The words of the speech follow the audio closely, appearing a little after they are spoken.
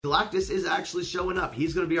Galactus is actually showing up.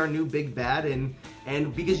 He's going to be our new big bad,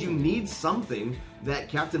 and because you need something that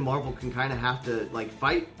Captain Marvel can kind of have to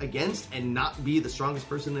fight against and not be the strongest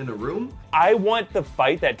person in a room. I want the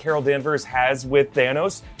fight that Carol Danvers has with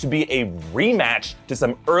Thanos to be a rematch to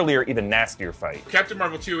some earlier, even nastier fight. Captain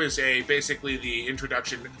Marvel 2 is basically the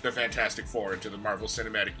introduction to the Fantastic Four into the Marvel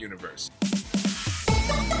Cinematic Universe.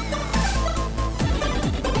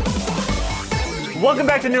 Welcome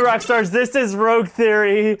back to New Rockstars. This is Rogue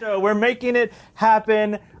Theory. We're making it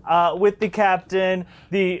happen with the captain,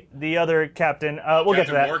 the other captain. We'll get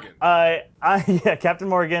to that. Morgan. Captain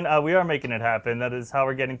Morgan. We are making it happen. That is how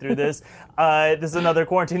we're getting through this. This is another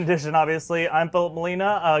quarantine edition, obviously. I'm Philip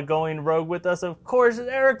Molina. Going rogue with us, of course, is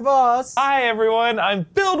Eric Voss. Hi, everyone. I'm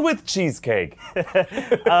filled with cheesecake.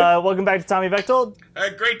 Welcome back to Tommy Bechtold.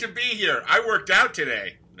 Great to be here. I worked out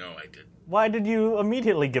today. No, I didn't. Why did you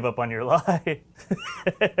immediately give up on your lie?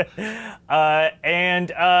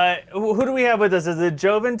 Who do we have with us? Is it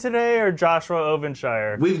Joven today or Joshua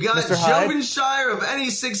Ovenshire? We've got Mr. Hyde? Jovenshire of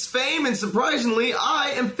NE6 fame, and surprisingly,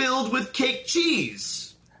 I am filled with cake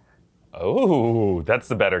cheese. Oh, that's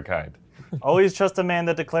the better kind. Always trust a man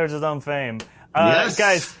that declares his own fame. Yes.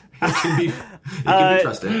 Guys. It can be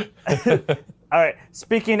trusted. All right.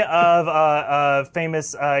 Speaking of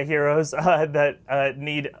famous heroes that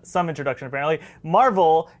need some introduction, apparently,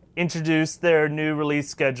 Marvel introduced their new release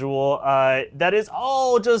schedule that is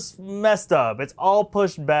all just messed up. It's all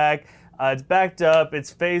pushed back. It's backed up. Its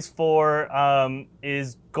Phase 4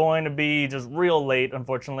 is going to be just real late,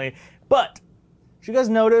 unfortunately. But did you guys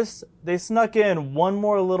notice they snuck in one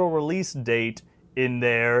more little release date in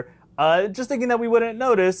there? Just thinking that we wouldn't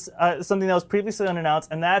notice something that was previously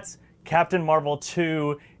unannounced, and that's Captain Marvel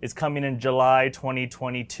 2 is coming in July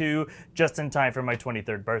 2022, just in time for my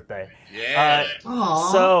 23rd birthday. Yeah.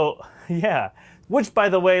 Yeah. Which, by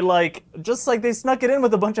the way, they snuck it in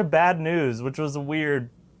with a bunch of bad news, which was weird,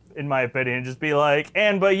 in my opinion. Just be what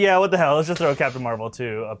the hell? Let's just throw Captain Marvel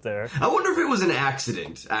 2 up there. I wonder if it was an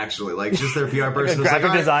accident, actually. Just their PR person was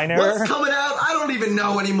graphic designer. What's coming out? I don't even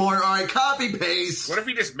know anymore. All right, copy paste. What if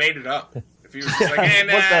he just made it up? If he was just what the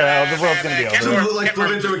hell? The world's gonna be over.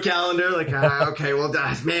 Flip into a calendar. Okay, well,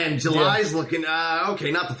 man, July's looking.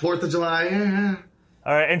 Okay, not the 4th of July. Yeah.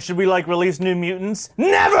 All right, and should we release New Mutants?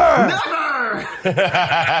 Never.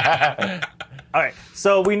 All right,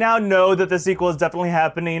 so we now know that the sequel is definitely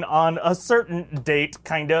happening on a certain date,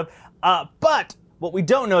 kind of. But what we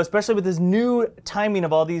don't know, especially with this new timing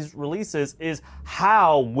of all these releases, is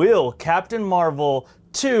how will Captain Marvel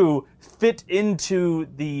 2 fit into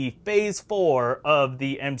the Phase 4 of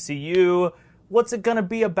the MCU? What's it gonna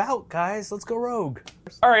be about, guys? Let's go rogue.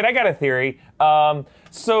 All right, I got a theory.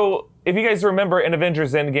 So if you guys remember in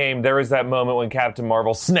Avengers Endgame, there was that moment when Captain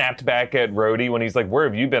Marvel snapped back at Rhodey when he's like, where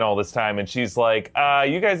have you been all this time? And she's like,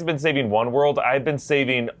 you guys have been saving one world. I've been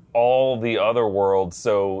saving all the other worlds,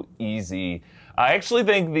 so easy. I actually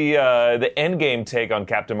think the Endgame take on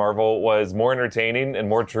Captain Marvel was more entertaining and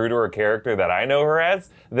more true to her character that I know her as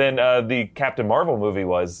than the Captain Marvel movie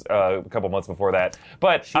was a couple months before that.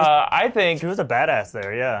 But I think she was a badass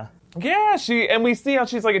there, yeah. Yeah, and we see how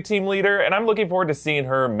she's a team leader, and I'm looking forward to seeing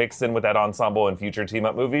her mix in with that ensemble in future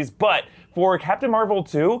team-up movies. But for Captain Marvel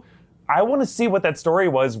 2, I want to see what that story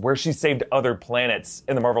was where she saved other planets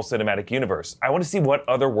in the Marvel Cinematic Universe. I want to see what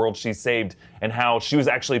other worlds she saved and how she was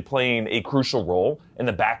actually playing a crucial role in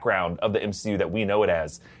the background of the MCU that we know it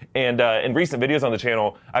as. And in recent videos on the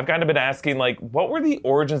channel, I've kind of been asking, what were the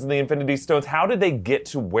origins of the Infinity Stones? How did they get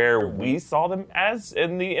to where we saw them as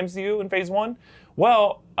in the MCU in Phase 1?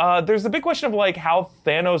 Well, there's the big question of how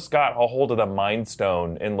Thanos got a hold of the Mind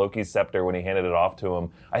Stone in Loki's scepter when he handed it off to him.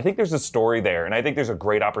 I think there's a story there, and I think there's a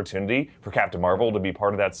great opportunity for Captain Marvel to be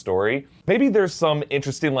part of that story. Maybe there's some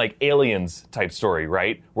interesting Aliens type story,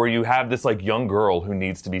 right? Where you have this young girl who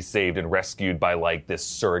needs to be saved and rescued by this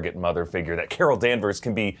surrogate mother figure that Carol Danvers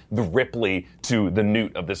can be the Ripley to the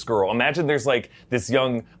Newt of this girl. Imagine there's this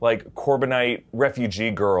young Corbinite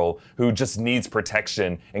refugee girl who just needs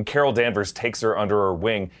protection, and Carol Danvers takes her under her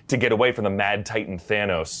wing to get away from the mad titan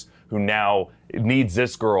Thanos, who now needs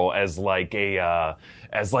this girl as the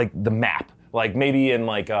map. Maybe in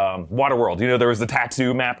Waterworld, there was the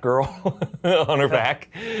tattoo map girl on her back.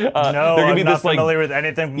 No, I'm not familiar with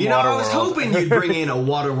anything from Waterworld. I was hoping you'd bring in a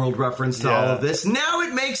Waterworld reference to all of this. Now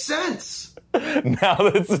it makes sense. Now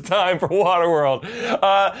that's the time for Waterworld.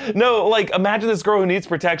 Imagine this girl who needs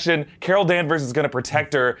protection. Carol Danvers is going to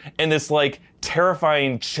protect her in this,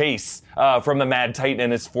 terrifying chase from the Mad Titan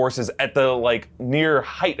and his forces at the, near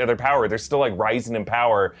height of their power. They're still, rising in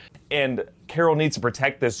power. And Carol needs to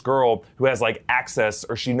protect this girl who has like access,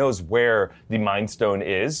 or she knows where the Mind Stone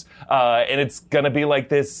is, and it's gonna be like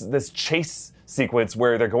this chase sequence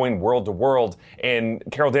where they're going world to world, and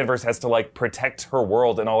Carol Danvers has to like protect her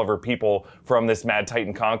world and all of her people from this mad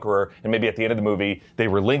Titan conqueror. And maybe at the end of the movie, they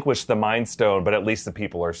relinquish the Mind Stone, but at least the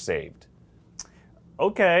people are saved.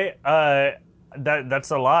 Okay,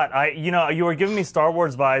 that's a lot. You were giving me Star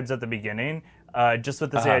Wars vibes at the beginning. Just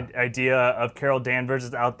with this idea of Carol Danvers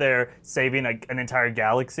is out there saving an entire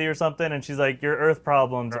galaxy or something, and she's like, "Your Earth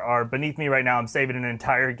problems are beneath me right now. I'm saving an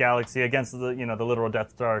entire galaxy against the literal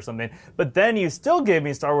Death Star or something." But then you still gave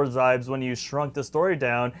me Star Wars vibes when you shrunk the story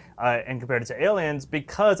down and compared it to Aliens,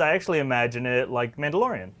 because I actually imagine it like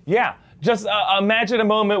Mandalorian. Yeah. Just imagine a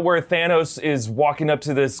moment where Thanos is walking up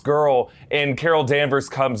to this girl, and Carol Danvers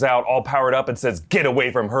comes out all powered up and says, "Get away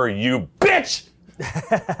from her, you bitch!"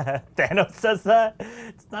 Thanos says that?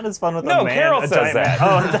 It's not as fun with a man. No, Carol says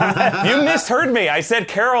that. You misheard me. I said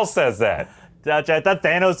Carol says that. Gotcha. I thought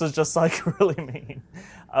Thanos was just like really mean.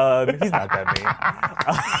 He's not that mean.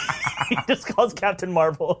 He just calls Captain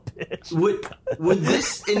Marvel a bitch. Would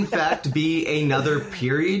this, in fact, be another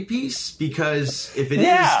period piece? Because if it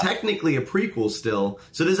is technically a prequel still,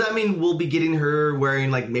 so does that mean we'll be getting her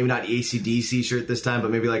wearing, like, maybe not AC/DC shirt this time,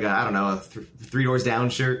 but maybe like a Three Doors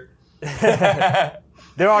Down shirt?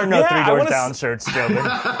 There are no Three Doors Down shirts, Joven.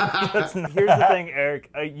 Here's the thing, Eric.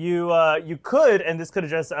 You could, and this could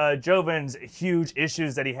address Joven's huge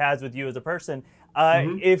issues that he has with you as a person.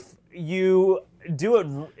 If you do it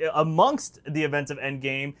amongst the events of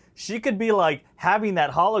Endgame, she could be like having that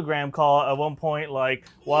hologram call at one point, like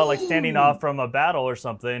while like standing off from a battle or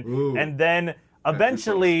something, and then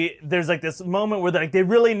eventually there's like this moment where they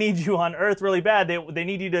really need you on Earth really bad. They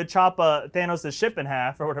need you to chop Thanos' ship in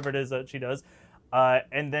half or whatever it is that she does.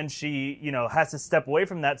 And then she, has to step away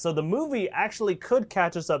from that. So the movie actually could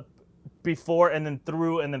catch us up before and then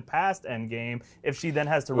through and then past Endgame if she then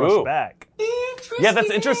has to rush back. Yeah, that's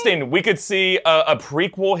interesting. We could see a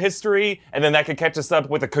prequel history, and then that could catch us up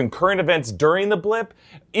with the concurrent events during the blip.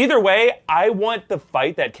 Either way, I want the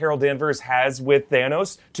fight that Carol Danvers has with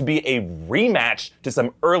Thanos to be a rematch to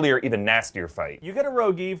some earlier, even nastier fight. You get a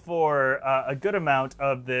Rogie for a good amount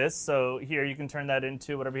of this, so here you can turn that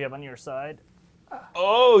into whatever you have on your side.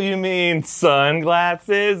 Oh, you mean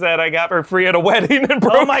sunglasses that I got for free at a wedding and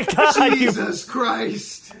broke? Oh my God! Jesus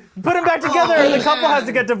Christ! Put them back together. The couple has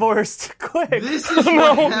to get divorced. Quick. This is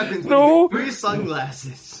what happens when you get free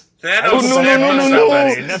sunglasses. Thanos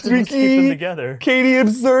no. That's to keep them together. Katie, I'm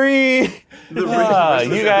sorry. You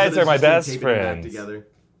guys are my best friends.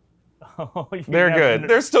 Oh, they're good.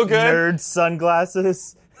 They're still good. Nerd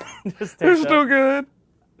sunglasses. They're still good.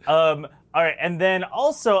 All right, and then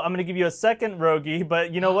also I'm going to give you a second Rogie,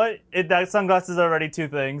 but you know what? That sunglasses are already two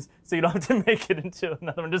things, so you don't have to make it into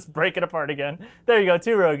another one. Just break it apart again. There you go,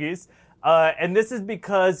 two Rogies. And this is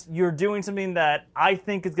because you're doing something that I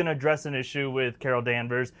think is going to address an issue with Carol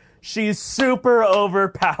Danvers. She's super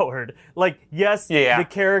overpowered. Like, yes, the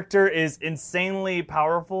character is insanely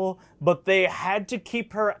powerful, but they had to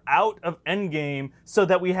keep her out of Endgame so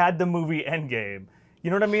that we had the movie Endgame. You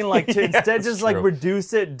know what I mean? Like, to instead just, like,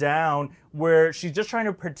 reduce it down where she's just trying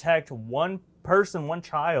to protect one person, one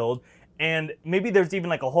child, and maybe there's even,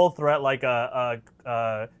 like, a whole threat, like a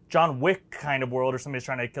John Wick kind of world or somebody's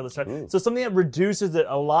trying to kill this child. So something that reduces it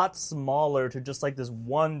a lot smaller to just, like, this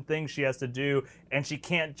one thing she has to do, and she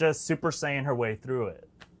can't just Super Saiyan her way through it.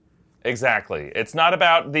 Exactly. It's not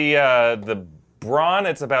about the brawn,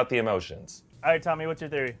 it's about the emotions. All right, Tommy, what's your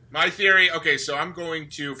theory? My theory, okay, so I'm going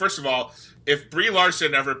to, first of all, if Brie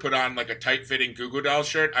Larson ever put on like a tight-fitting Goo Goo Dolls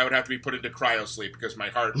shirt, I would have to be put into cryo sleep because my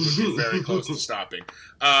heart would be very close to stopping.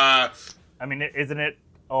 I mean, isn't it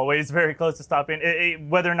always very close to stopping,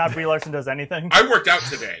 whether or not Brie Larson does anything? I worked out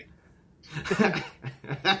today.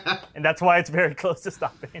 And that's why it's very close to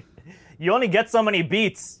stopping. You only get so many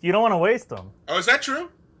beats. You don't want to waste them. Oh, is that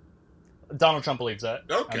true? Donald Trump believes that.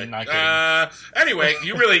 Okay. I'm not kidding. Anyway,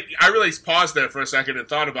 I really paused there for a second and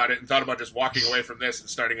thought about it and thought about just walking away from this and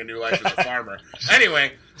starting a new life as a farmer.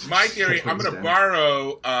 Anyway, my theory, I'm going to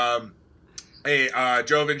borrow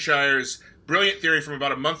Joe Shire's brilliant theory from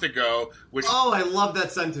about a month ago, which... Oh, I love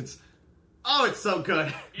that sentence. Oh, it's so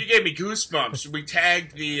good. You gave me goosebumps. We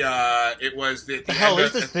tagged the, it was the hell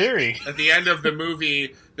is this theory? At the end of the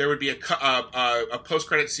movie, there would be a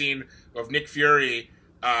post-credit scene of Nick Fury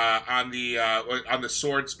on the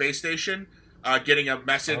Sword space station, getting a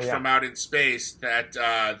message from out in space that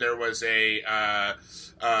there was a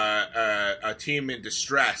team in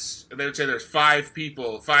distress, and they would say there's 5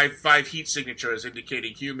 people, five heat signatures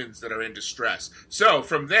indicating humans that are in distress. So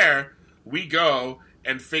from there we go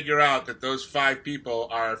and figure out that those 5 people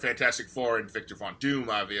are Fantastic Four and Victor Von Doom,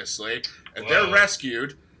 obviously, and they're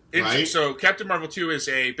rescued. Right. So Captain Marvel 2 is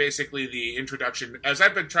basically the introduction, as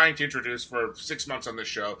I've been trying to introduce for 6 months on this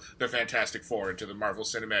show, the Fantastic Four into the Marvel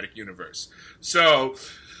Cinematic Universe. So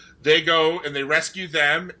they go and they rescue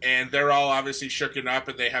them, and they're all obviously shooken up,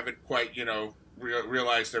 and they haven't quite,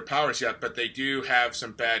 realized their powers yet, but they do have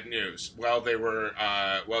some bad news. While they were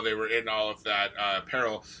in all of that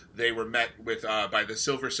peril, they were met with by the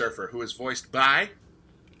Silver Surfer, who is voiced by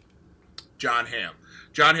Jon Hamm.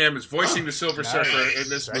 Jon Hamm is voicing the Silver Surfer in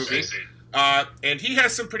this movie. And he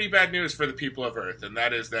has some pretty bad news for the people of Earth, and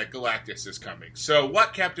that is that Galactus is coming. So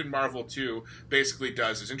what Captain Marvel 2 basically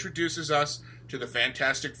does is introduces us to the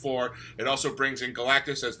Fantastic Four. It also brings in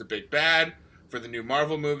Galactus as the big bad for the new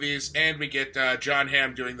Marvel movies, and we get Jon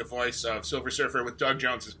Hamm doing the voice of Silver Surfer with Doug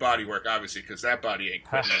Jones' bodywork, obviously, because that body ain't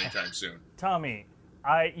quitting anytime soon. Tommy,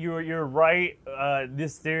 you're right.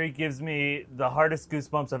 This theory gives me the hardest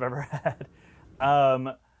goosebumps I've ever had.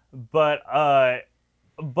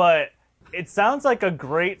 But it sounds like a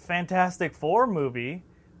great Fantastic Four movie.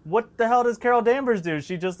 What the hell does Carol Danvers do?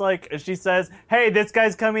 She says, "Hey, this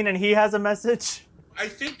guy's coming and he has a message." I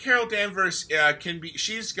think Carol Danvers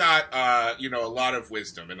she's got a lot of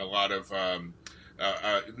wisdom and a lot of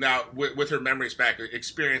now with her memories back,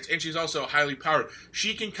 experience, and she's also highly powered.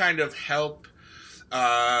 She can kind of help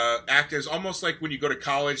act as almost like when you go to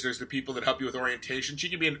college, there's the people that help you with orientation. She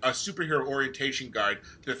can be a superhero orientation guide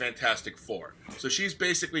to the Fantastic Four. So she's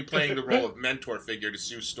basically playing the role of mentor figure to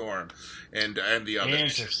Sue Storm and the others.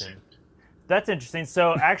 Interesting. That's interesting.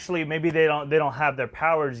 So actually, maybe they don't have their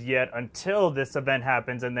powers yet until this event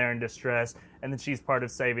happens and they're in distress, and then she's part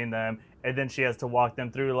of saving them, and then she has to walk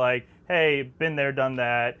them through like, hey, been there, done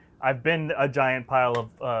that. I've been a giant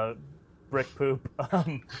pile of brick poop.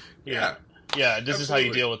 Yeah. Yeah, this is how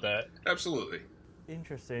you deal with that. Absolutely.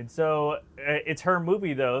 Interesting. So it's her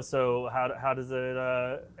movie, though. So how does it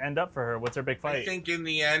end up for her? What's her big fight? I think in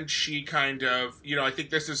the end, she kind of, I think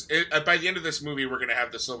this is by the end of this movie, we're going to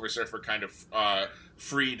have the Silver Surfer kind of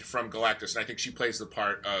freed from Galactus, and I think she plays the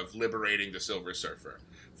part of liberating the Silver Surfer.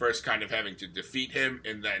 First, kind of having to defeat him,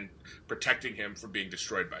 and then protecting him from being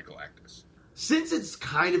destroyed by Galactus. Since it's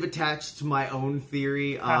kind of attached to my own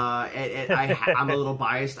theory, I'm a little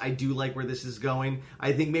biased. I do like where this is going.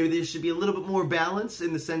 I think maybe there should be a little bit more balance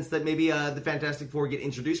in the sense that maybe the Fantastic Four get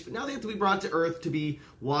introduced, but now they have to be brought to Earth to be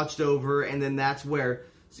watched over, and then that's where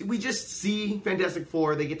we just see Fantastic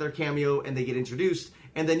Four, they get their cameo, and they get introduced,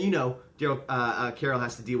 and then, Carol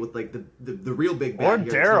has to deal with, like, the real big bad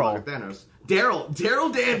here. Daryl. Thanos.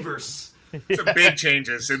 Daryl Danvers. Some big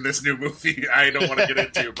changes in this new movie I don't want to get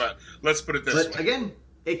into, but let's put it this way. Again,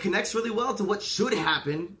 it connects really well to what should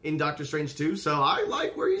happen in Doctor Strange 2, so I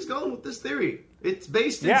like where he's going with this theory. It's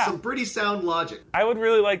based in some pretty sound logic. I would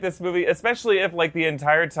really like this movie, especially if, like, the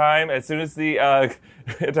entire time, as soon as the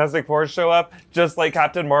Fantastic Four show up, just like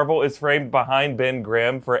Captain Marvel is framed behind Ben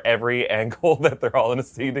Grimm for every angle that they're all in a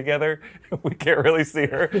scene together. We can't really see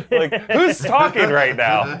her. Like, who's talking right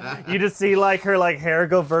now? You just see, like, her hair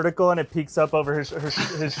go vertical and it peeks up over his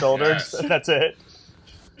shoulders. Yes. That's it.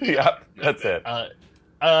 Yep, that's it.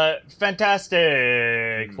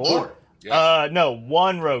 Fantastic Four? Yes. No,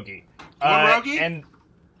 one Rogie. Rogie? And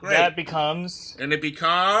Great. that becomes... And it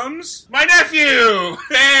becomes my nephew!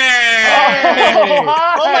 Hey! Oh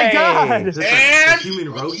my God! Is this And- a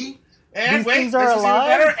human Rogie? And These wait, things this are is even alive?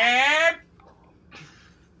 better. And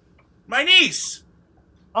my niece!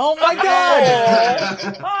 Oh my God!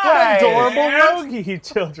 Hi. Adorable And- Rogie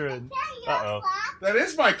children. Uh-oh. That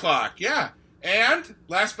is my clock, yeah. And,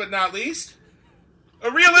 last but not least, a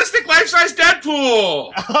realistic life-size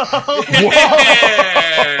Deadpool!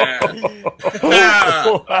 Yeah!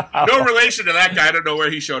 No relation to that guy. I don't know where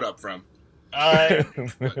he showed up from.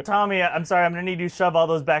 Tommy, I'm sorry. I'm going to need you to shove all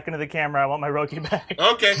those back into the camera. I want my Rogie back.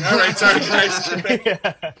 Okay, all right. Sorry, guys.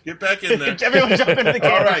 Get back in there. Everyone jump into the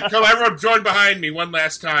camera. All right, come everyone join behind me one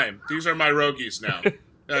last time. These are my Rogies now.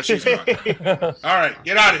 She's gone. All right,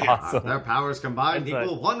 get out of here. Awesome. Their powers combined That's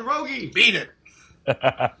equal one Rogie. Beat it.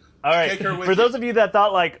 All right. Take her with For you. those of you that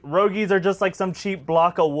thought like Rogies are just like some cheap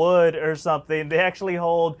block of wood or something, they actually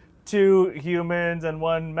hold 2 humans and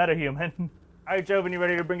 1 metahuman. All right, Joven, you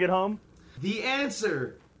ready to bring it home? The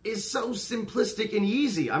answer is so simplistic and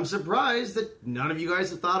easy. I'm surprised that none of you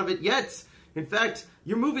guys have thought of it yet. In fact,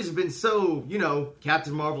 your movies have been so,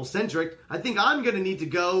 Captain Marvel-centric, I think I'm going to need to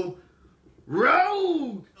go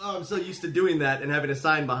rogue! Oh, I'm so used to doing that and having a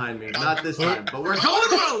sign behind me. Not this time, but we're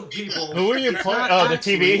going rogue, people! Who are you It's pointing? not Oh, the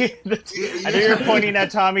actually- TV? I knew you were pointing at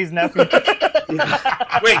Tommy's nephew.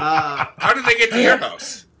 Wait, how did they get to your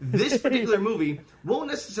house? This particular movie won't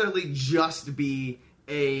necessarily just be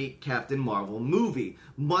a Captain Marvel movie,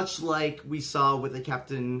 much like we saw with the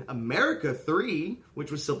Captain America 3,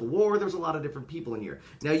 which was Civil War. There's a lot of different people in here.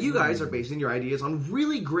 Now, you guys are basing your ideas on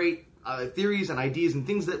really great theories and ideas and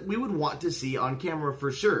things that we would want to see on camera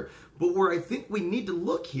for sure. But where I think we need to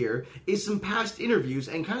look here is some past interviews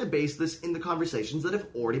and kind of base this in the conversations that have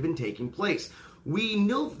already been taking place. We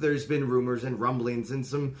know that there's been rumors and rumblings and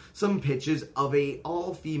some pitches of a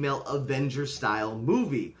all-female Avengers-style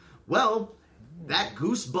movie. Well, that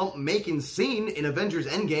goosebump-making scene in Avengers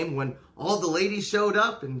Endgame when all the ladies showed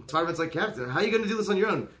up and Spider-Man's like, Captain, how are you going to do this on your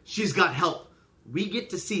own? She's got help. We get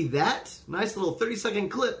to see that nice little 30-second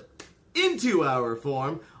clip in 2-hour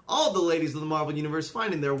form. All the ladies of the Marvel Universe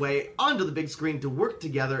finding their way onto the big screen to work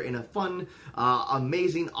together in a fun,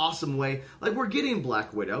 amazing, awesome way. Like, we're getting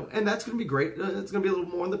Black Widow, and that's going to be great. It's going to be a little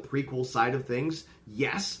more on the prequel side of things,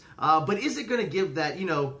 yes. But is it going to give that,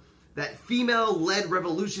 that female-led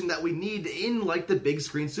revolution that we need in, like, the big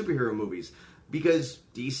screen superhero movies? Because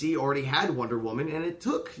DC already had Wonder Woman, and it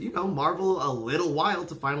took, Marvel a little while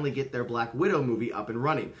to finally get their Black Widow movie up and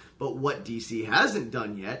running. But what DC hasn't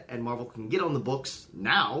done yet, and Marvel can get on the books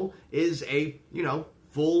now, is a,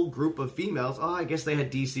 full group of females. Oh, I guess they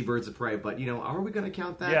had DC Birds of Prey, but, are we going to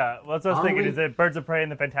count that? Yeah, well, that's what I was thinking. Is it Birds of Prey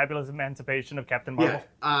and the Fantabulous Emancipation of Captain Marvel?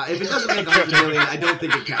 Yeah, if it doesn't make $100 million, I don't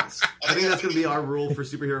think it counts. I think that's going to be our rule for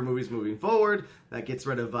superhero movies moving forward. That gets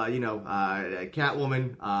rid of,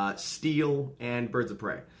 Catwoman, Steel, and Birds of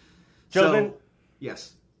Prey. Joven? So,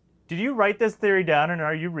 yes. Did you write this theory down, and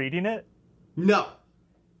are you reading it? No.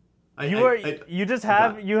 You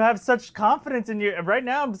have such confidence in you. Right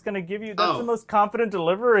now, I'm just going to give you, that's the most confident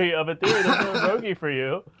delivery of a theory that's a bogey for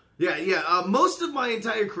you. Yeah. Most of my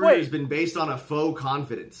entire career has been based on a faux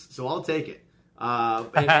confidence, so I'll take it.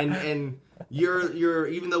 And you're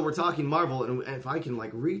even though we're talking Marvel, and if I can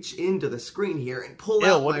reach into the screen here and pull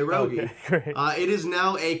out my Rogie, it is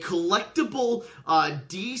now a collectible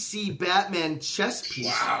DC Batman chess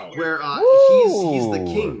piece where he's the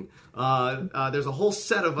king. There's a whole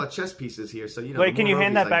set of chess pieces here, so Wait, can you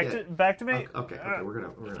hand that back to me? Okay, we're gonna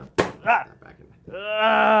put that back in.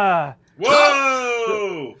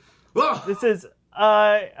 Whoa! This is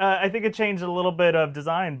I think it changed a little bit of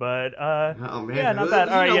design, but oh man, yeah, not bad.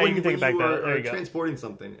 All right, you can take it back. There you go. Transporting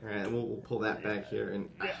something. All right, we'll pull that back here and.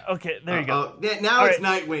 Okay, there you go. Now it's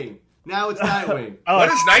Nightwing. What is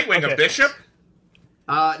Nightwing? A bishop?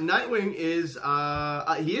 Nightwing is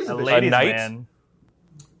he is a bishop. Ladies' man.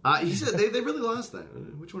 He said they really lost that.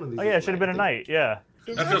 Which one of these? Oh yeah, it should have been a knight. Yeah.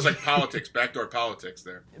 That feels like politics, backdoor politics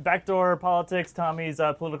there. Backdoor politics, Tommy's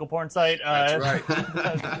political porn site. That's right.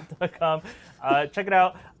 .com. Check it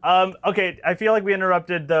out. Okay, I feel like we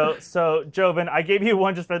interrupted though. So, Joven, I gave you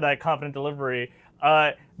one just for that confident delivery.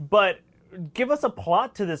 But give us a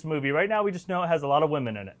plot to this movie. Right now, we just know it has a lot of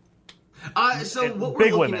women in it. So what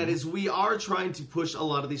we're looking at is we are trying to push a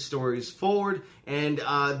lot of these stories forward, and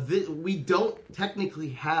we don't technically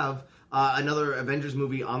have another Avengers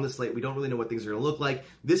movie on the slate. We don't really know what things are going to look like.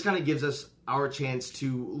 This kind of gives us our chance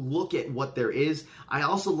to look at what there is. I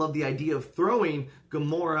also love the idea of throwing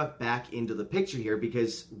Gamora back into the picture here,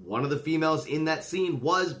 because one of the females in that scene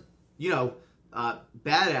was, badass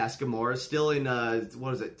Gamora, still in,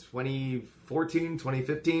 2014,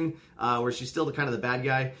 2015, where she's still the bad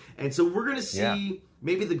guy. And so we're going to see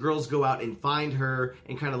maybe the girls go out and find her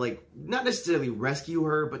and kind of not necessarily rescue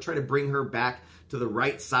her, but try to bring her back to the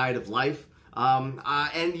right side of life.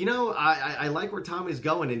 I like where Tom is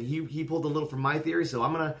going, and he pulled a little from my theory, so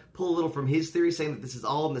I'm going to pull a little from his theory, saying that this is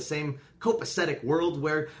all in the same copacetic world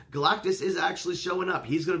where Galactus is actually showing up.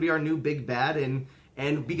 He's going to be our new big bad, and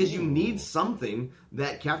because you need something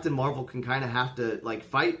that Captain Marvel can kind of have to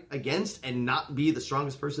fight against and not be the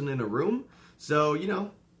strongest person in a room. So, it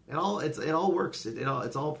all works.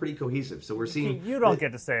 It's all pretty cohesive. So we're seeing. You don't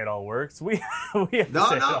get to say it all works. We have to say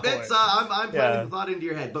I'm planting the thought into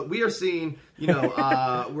your head, but we are seeing.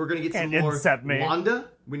 We're gonna get some more Wanda.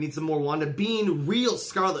 We need some more Wanda being real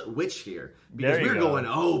Scarlet Witch here, because we're going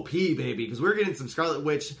OP baby, because we're getting some Scarlet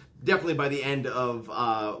Witch. Definitely by the end of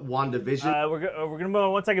WandaVision. We're going to move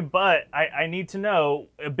on 1 second, but I need to know,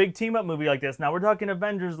 a big team-up movie like this, now we're talking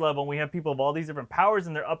Avengers level, and we have people of all these different powers,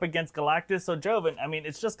 and they're up against Galactus, so Joven,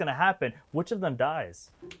 it's just going to happen. Which of them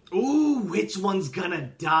dies? Ooh, which one's going to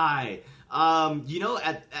die?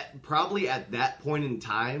 Probably at that point in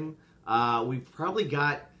time, we've probably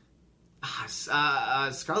got...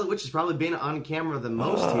 Scarlet Witch has probably been on camera the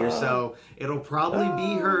most here, so it'll probably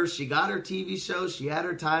be her. She got her TV show, she had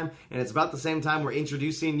her time, and it's about the same time we're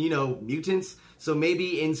introducing, mutants. So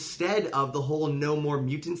maybe instead of the whole no more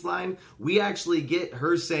mutants line, we actually get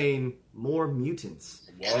her saying more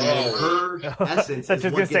mutants. Whoa. And her essence Such is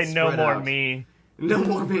what gonna gets say no spread more out. me. No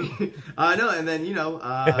more me. No, and then,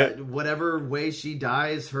 whatever way she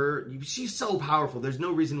dies, she's so powerful. There's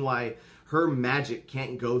no reason why her magic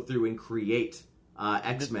can't go through and create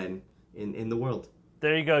X-Men in the world.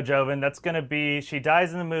 There you go, Joven. That's going to be, she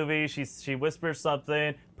dies in the movie, she whispers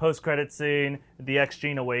something, post-credit scene, the X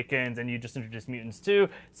gene awakens, and you just introduce mutants too.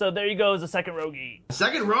 So there you go, as a second Rogie.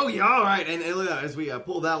 Second Rogie, all right. And look at that, as we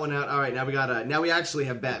pull that one out, all right, now we actually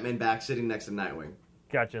have Batman back sitting next to Nightwing.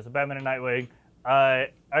 Gotcha, so Batman and Nightwing. All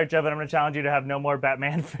right, Joven, I'm going to challenge you to have no more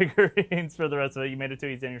Batman figurines for the rest of it. You made it too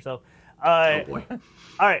easy on yourself. Oh, boy.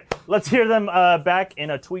 All right, let's hear them back in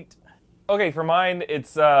a tweet. Okay, for mine,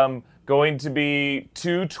 it's going to be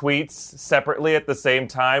 2 tweets separately at the same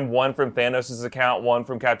time. One from Thanos' account, one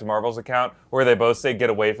from Captain Marvel's account, where they both say, "Get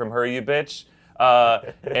away from her, you bitch."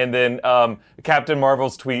 And then Captain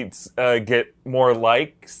Marvel's tweets get more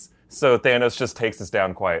likes, so Thanos just takes us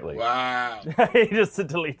down quietly. Wow. He just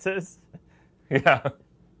deletes his. Yeah.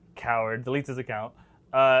 Coward. Deletes his account.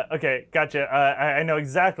 Okay, gotcha. I know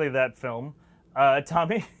exactly that film.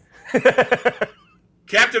 Tommy?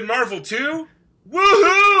 Captain Marvel 2?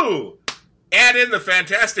 Woohoo! Add in the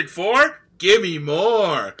Fantastic Four? Gimme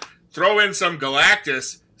more. Throw in some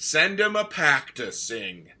Galactus. Send him a pack to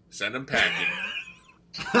sing. Send him packing.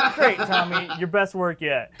 Great, Tommy. Your best work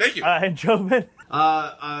yet. Thank you. And Joven?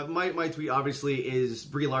 My tweet obviously is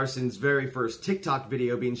Brie Larson's very first TikTok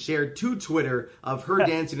video being shared to Twitter of her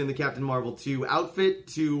dancing in the Captain Marvel 2 outfit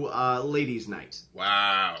to Ladies' Night.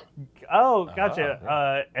 Wow. Oh,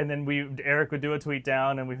 gotcha. And then Eric would do a tweet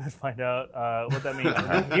down, and we would find out what that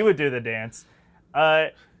means. He would do the dance.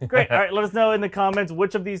 Great. All right, let us know in the comments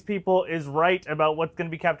which of these people is right about what's going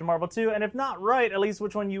to be Captain Marvel 2, and if not right, at least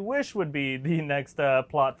which one you wish would be the next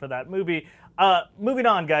plot for that movie. Moving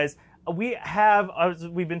on, guys. We have, as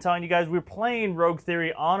we've been telling you guys, we're playing Rogue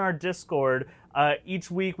Theory on our Discord. Each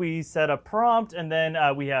week we set a prompt, and then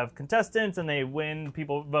we have contestants, and they win.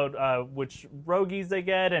 People vote which Rogues they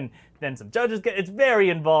get, and then some judges get. It's very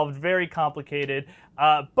involved, very complicated.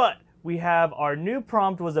 But we have our new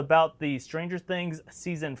prompt was about the Stranger Things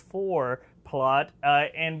Season 4 plot,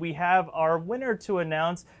 and we have our winner to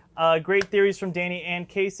announce. Great theories from Danny and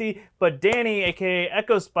Casey, but Danny, aka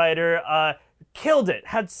Echo Spider, killed it.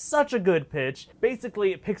 Had such a good pitch.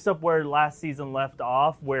 Basically, it picks up where last season left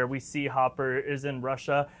off, where we see Hopper is in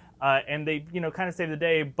Russia, and they, kind of save the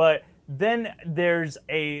day. But then there's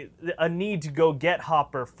a need to go get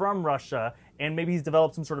Hopper from Russia, and maybe he's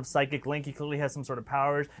developed some sort of psychic link. He clearly has some sort of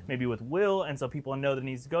powers, maybe with Will, and so people know that he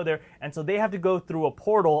needs to go there. And so they have to go through a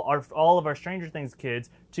portal, all of our Stranger Things kids,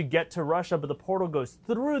 to get to Russia, but the portal goes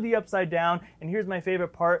through the Upside Down. And here's my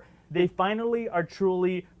favorite part. They finally are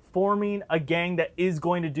truly forming a gang that is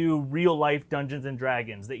going to do real-life Dungeons and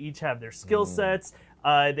Dragons. They each have their skill sets.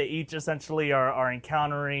 They each essentially are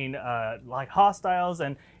encountering like hostiles,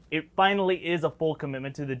 and it finally is a full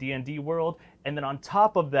commitment to the D&D world. And then on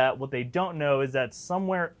top of that, what they don't know is that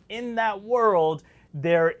somewhere in that world,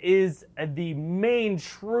 there is the main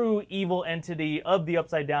true evil entity of the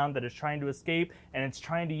Upside Down that is trying to escape, and it's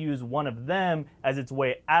trying to use one of them as its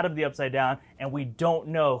way out of the Upside Down, and we don't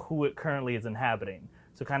know who it currently is inhabiting.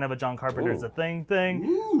 So kind of a John Carpenter's A Thing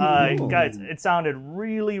thing. Guys, it sounded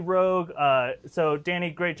really rogue. So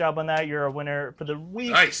Danny, great job on that. You're a winner for the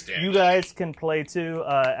week. Nice, Danny. You guys can play too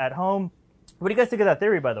at home. What do you guys think of that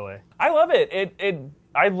theory, by the way? I love it.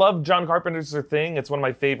 I love John Carpenter's A Thing. It's one of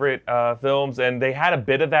my favorite films, and they had a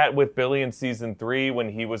bit of that with Billy in season 3 when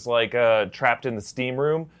he was like trapped in the steam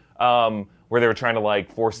room. Where they were trying to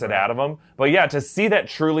like force it out of him. But yeah, to see that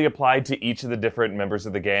truly applied to each of the different members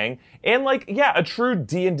of the gang, and like, yeah, a true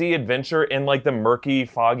D&D adventure in like the murky,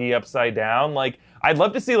 foggy Upside Down. Like, I'd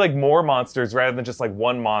love to see like more monsters rather than just like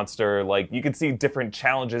one monster. Like, you could see different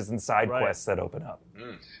challenges and side quests that open up.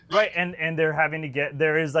 Right, and they're having to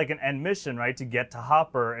there is like an end mission, right, to get to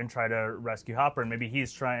Hopper and try to rescue Hopper. And maybe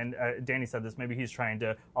he's trying, Danny said this, maybe he's trying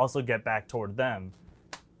to also get back toward them.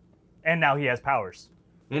 And now he has powers.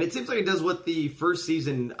 And it seems like it does what the first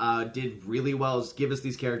season did really well, is give us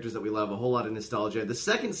these characters that we love, a whole lot of nostalgia. The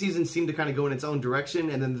second season seemed to kind of go in its own direction,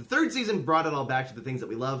 and then the third season brought it all back to the things that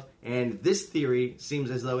we love. And this theory seems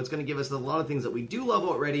as though it's going to give us a lot of things that we do love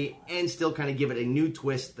already, and still kind of give it a new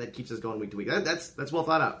twist that keeps us going week to week. That's well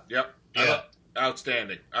thought out. Yep. Yeah.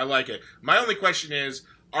 Outstanding. I like it. My only question is,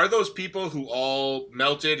 are those people who all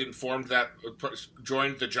melted and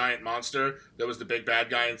joined the giant monster that was the big bad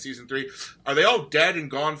guy in season 3, are they all dead and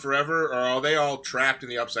gone forever, or are they all trapped in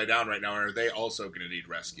the Upside Down right now, or are they also going to need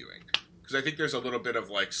rescuing? because I think there's a little bit of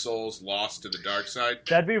like souls lost to the dark side.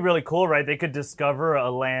 That'd be really cool, right? They could discover a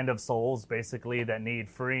land of souls, basically, that need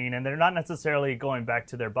freeing, and they're not necessarily going back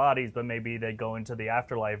to their bodies, but maybe they go into the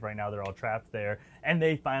afterlife. Right now, they're all trapped there, and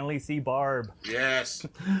they finally see Barb. Yes.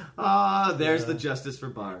 There's the justice for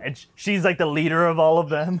Barb. And she's like the leader of all of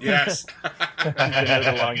them. Yes. She's been there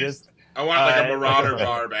the longest. I want like a Marauder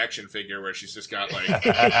Barb action figure where she's just got like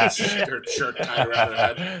her shirt tied around her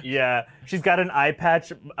head. Yeah, she's got an eye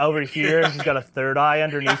patch over here, and she's got a third eye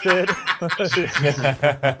underneath it.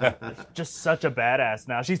 Just such a badass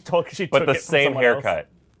now. She took but the it same from haircut.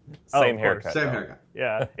 Same haircut. Same haircut.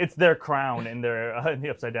 Yeah, it's their crown in the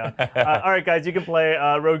upside down. All right, guys, you can play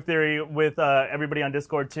Rogue Theory with everybody on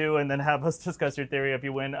Discord too, and then have us discuss your theory if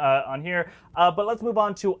you win on here. But let's move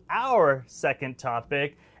on to our second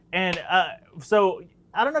topic. And so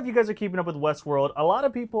I don't know if you guys are keeping up with Westworld. A lot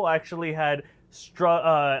of people actually had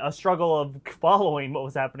a struggle of following what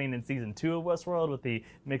was happening in season 2 of Westworld with the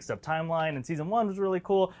mixed up timeline. And season 1 was really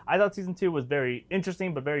cool. I thought season 2 was very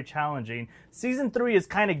interesting but very challenging. Season 3 is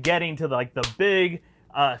kind of getting to the big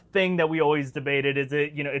thing that we always debated. Is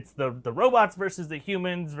it, it's the robots versus the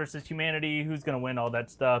humans versus humanity, who's going to win, all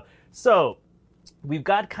that stuff. So we've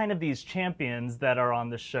got kind of these champions that are on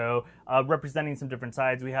the show representing some different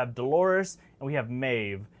sides. We have Dolores and we have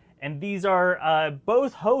Maeve. And these are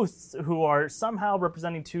both hosts who are somehow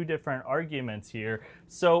representing two different arguments here.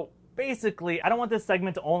 So basically, I don't want this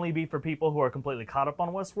segment to only be for people who are completely caught up on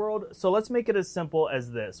Westworld. So let's make it as simple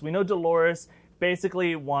as this. We know Dolores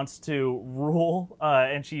basically wants to rule,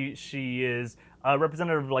 and she is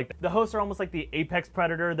representative of, like, the hosts are almost like the apex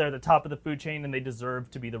predator. They're the top of the food chain, and they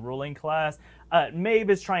deserve to be the ruling class.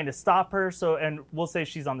 Maeve is trying to stop her, and we'll say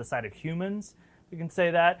she's on the side of humans. We can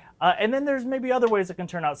say that. And then there's maybe other ways it can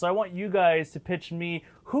turn out. So I want you guys to pitch me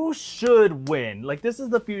who should win. Like, this is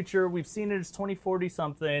the future. We've seen it. It's 2040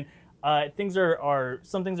 something. Things are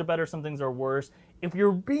some things are better, some things are worse. If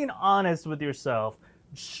you're being honest with yourself,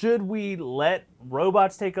 should we let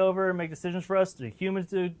robots take over and make decisions for us? Do humans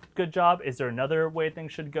do a good job? Is there another way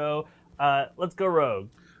things should go? Let's go Rogue.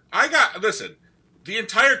 Listen, the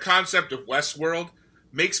entire concept of Westworld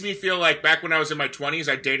makes me feel like back when I was in my 20s,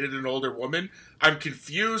 I dated an older woman. I'm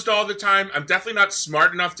confused all the time. I'm definitely not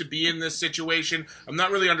smart enough to be in this situation. I'm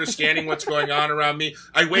not really understanding what's going on around me.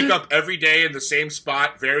 I wake up every day in the same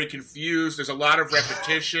spot, very confused. There's a lot of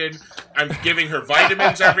repetition. I'm giving her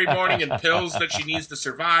vitamins every morning and pills that she needs to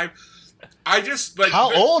survive. I just like.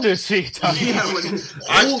 How old is she?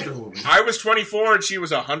 I was 24 and she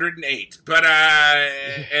was 108. But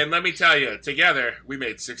and let me tell you, together we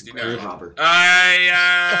made 69.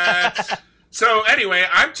 So anyway,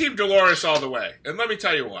 I'm Team Dolores all the way, and let me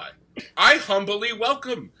tell you why. I humbly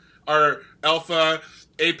welcome our alpha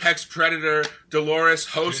apex predator Dolores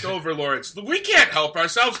host overlords. We can't help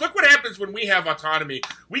ourselves. Look what happens when we have autonomy.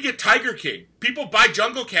 We get Tiger King. People buy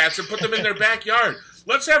jungle cats and put them in their backyard.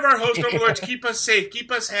 Let's have our host overlords keep us safe,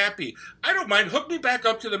 keep us happy. I don't mind. Hook me back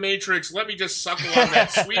up to the Matrix. Let me just suckle on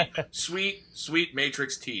that sweet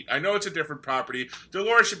Matrix teat. I know it's a different property.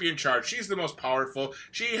 Dolores should be in charge. She's the most powerful.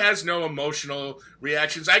 She has no emotional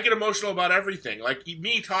reactions. I get emotional about everything. Like,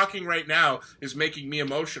 me talking right now is making me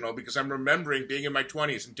emotional because I'm remembering being in my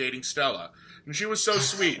 20s and dating Stella. And she was so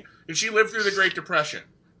sweet. And she lived through the Great Depression.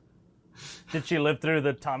 Did she live through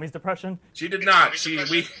the Tommy's Depression? She did not.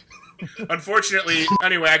 Unfortunately,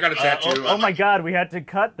 anyway, I got a tattoo. Oh my God, we had to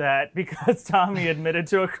cut that because Tommy admitted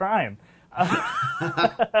to a crime.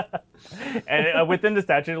 And within the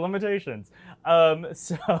statute of limitations.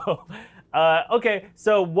 Okay,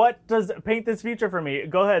 so what does paint this future for me?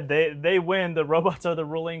 Go ahead. They win. The robots are the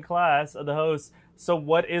ruling class of the hosts. So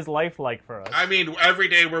what is life like for us? I mean, every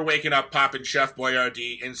day we're waking up popping Chef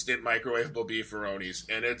Boyardee instant microwavable beefaronis,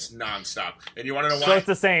 and it's nonstop. And you want to know why? So it's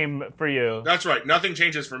the same for you. That's right. Nothing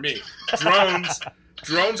changes for me.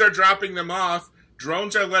 Drones are dropping them off.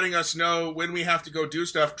 Drones are letting us know when we have to go do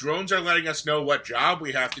stuff. Drones are letting us know what job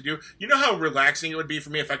we have to do. You know how relaxing it would be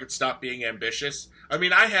for me if I could stop being ambitious? I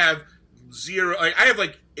mean, I have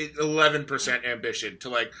 11% ambition to,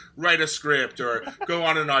 like, write a script or go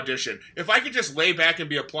on an audition. If I could just lay back and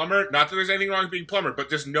be a plumber, not that there's anything wrong with being a plumber, but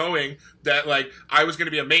just knowing that, like, I was going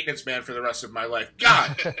to be a maintenance man for the rest of my life.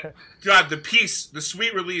 God, the peace, the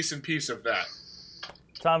sweet release and peace of that.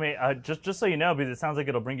 Tommy, just so you know, because it sounds like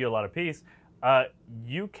it'll bring you a lot of peace,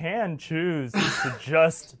 you can choose to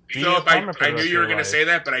just be Philip, a plumber for I knew you were going to say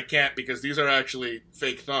that, but I can't because these are actually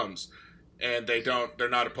fake thumbs. And they're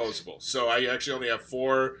not opposable. So I actually only have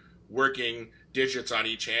 4 working digits on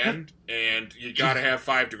each hand, and you gotta have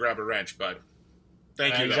 5 to grab a wrench, bud.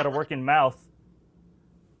 Thank you. You got a working mouth.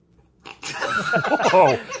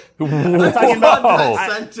 Oh, I'm talking about.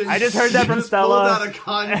 Sentence I just heard that from just Stella. Pulled out of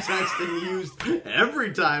context and used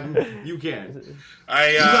every time you can. You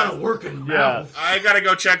I gotta work a mouth. I gotta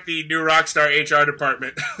go check the new Rockstar HR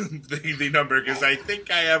department, the number, because I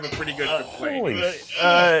think I have a pretty good complaint.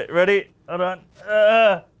 Ready? Hold on.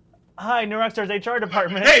 Hi, New Rockstar's HR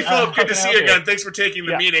department. Hey, Philip, good to how see can I you help again. Thanks for taking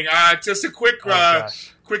the meeting. Just a quick,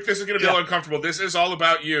 this is going to be a little uncomfortable. This is all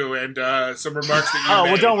about you and some remarks that you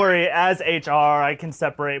made. Well, don't worry. As HR, I can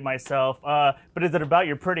separate myself. But is it about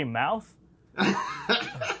your pretty mouth?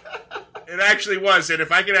 It actually was, and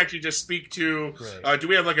if I could actually just speak to, do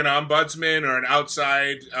we have like an ombudsman or an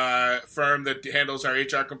outside firm that handles our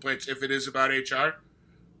HR complaints if it is about HR?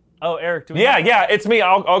 Oh, Eric, do we Yeah, it's me.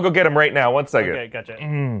 I'll go get him right now. 1 second. Okay,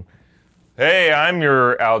 gotcha. Hey, I'm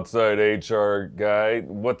your outside HR guy.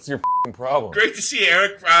 What's your problem? Great to see you,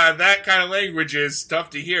 Eric. That kind of language is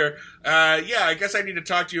tough to hear. I guess I need to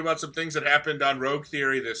talk to you about some things that happened on Rogue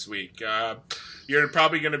Theory this week. You're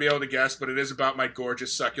probably going to be able to guess, but it is about my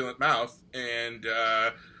gorgeous, succulent mouth. And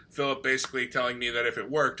Philip basically telling me that if it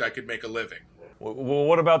worked, I could make a living. Well,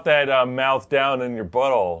 what about that mouth down in your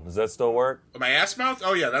butthole? Does that still work? My ass mouth?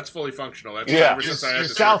 Oh, yeah, that's fully functional. That's ever since I had Your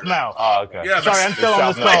the south surgery. mouth. Oh, okay. Yeah, Sorry, I'm still on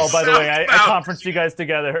this call, by the way. I South mouth. conferenced you guys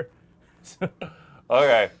together.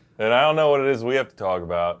 Okay. And I don't know what it is we have to talk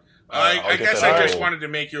about. I guess that I just out. wanted to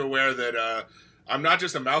make you aware that I'm not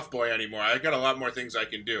just a mouth boy anymore. I got a lot more things I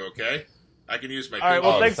can do, okay? I can use my All right,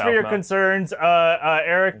 well, Oh, thanks the for your south mouth. concerns.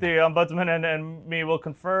 Eric, the ombudsman, and me will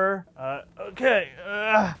confer. Okay.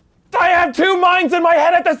 I have two minds in my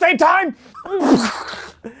head at the same time!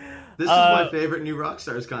 This is my favorite new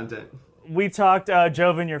Rockstars content. We talked,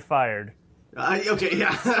 Joven, you're fired. Okay,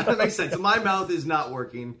 yeah, that makes sense. My mouth is not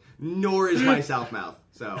working, nor is my south mouth.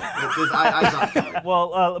 So I saw it coming.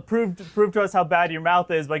 Well, prove to us how bad your mouth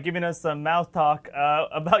is by giving us some mouth talk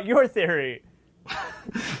about your theory.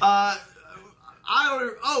 I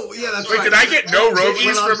don't. Oh, yeah, that's Wait, right. did I get no It roguies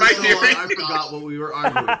went on for my so long, theory? I forgot what we were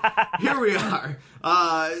arguing. Here we are.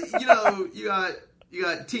 You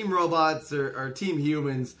got Team Robots or Team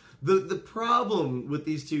Humans. The problem with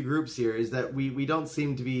these two groups here is that we don't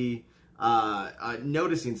seem to be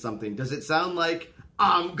noticing something. Does it sound like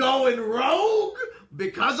I'm going rogue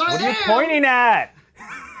because I am? What are you pointing at?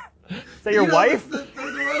 Is that your wife? The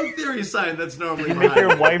Rogue Theory sign that's normally Make behind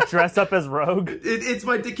your me. wife dress up as Rogue? It's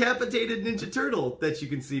my decapitated Ninja Turtle that you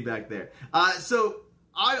can see back there. So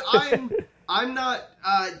I'm not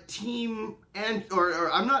team or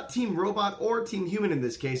I'm not Team Robot or Team Human in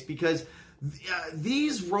this case because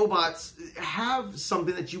these robots have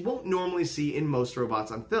something that you won't normally see in most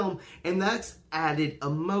robots on film, and that's added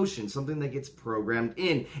emotion, something that gets programmed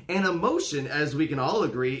in. And emotion, as we can all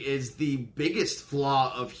agree, is the biggest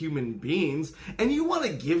flaw of human beings, and you want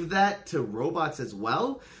to give that to robots as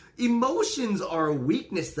well? Emotions are a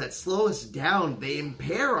weakness that slow us down. They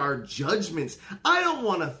impair our judgments. I don't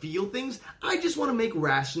want to feel things. I just want to make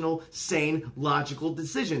rational, sane, logical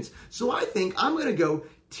decisions. So I think I'm going to go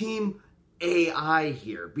Team AI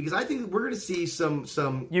here because I think we're going to see some.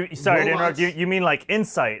 Sorry robots. to interrupt. You mean like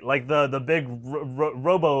Insight, like the big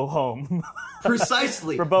Robo home?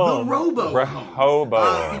 Precisely the Robo.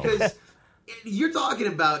 Hobo. because you're talking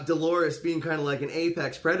about Dolores being kind of like an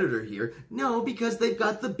apex predator here. No, because they've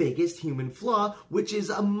got the biggest human flaw, which is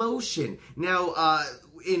emotion. Now,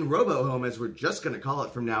 in Robo Home, as we're just going to call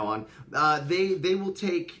it from now on, they will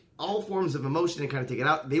take all forms of emotion and kind of take it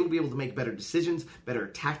out. They will be able to make better decisions, better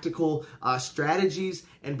tactical strategies,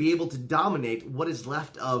 and be able to dominate what is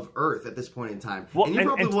left of Earth at this point in time. Well, and you're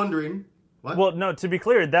probably wondering, what? Well, no. To be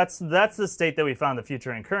clear, that's the state that we found the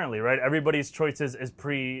future in currently, right? Everybody's choices is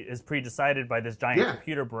pre-decided by this giant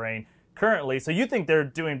computer brain currently. So you think they're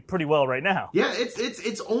doing pretty well right now? Yeah,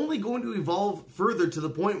 it's only going to evolve further to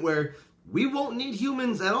the point where we won't need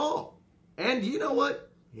humans at all. And you know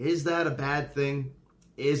what? Is that a bad thing?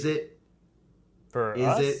 Is it? For Is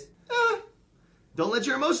us? it? Don't let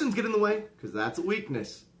your emotions get in the way, because that's a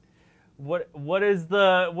weakness. What is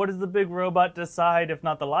the big robot decide if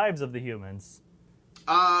not the lives of the humans?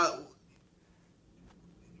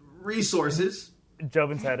 Resources.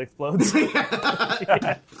 Joven's head explodes.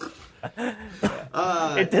 It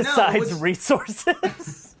decides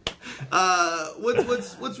resources.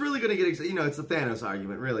 What's really going to get excited? It's the Thanos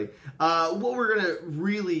argument, really. What we're going to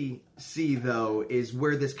really see, though, is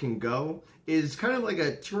where this can go. Is kind of like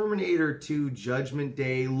a Terminator 2 Judgment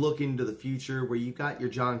Day look into the future where you got your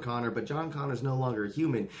John Connor, but John Connor's no longer a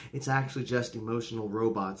human. It's actually just emotional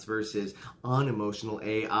robots versus unemotional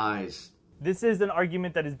AIs. This is an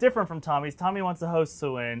argument that is different from Tommy's. Tommy wants the hosts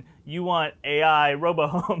to win. You want AI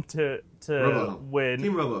RoboHome to RoboHome. win.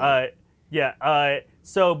 Team RoboHome.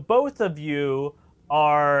 So both of you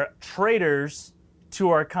are traitors to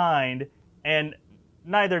our kind, and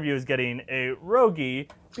neither of you is getting a Rogie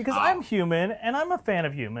because I'm human and I'm a fan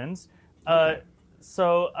of humans.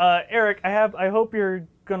 So Eric, I hope you're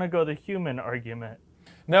gonna go the human argument.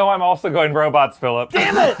 No, I'm also going robots, Philip.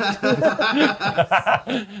 Damn it!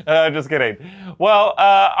 Just kidding. Well,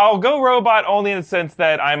 I'll go robot only in the sense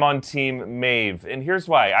that I'm on Team Maeve. And here's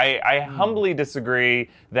why. I humbly disagree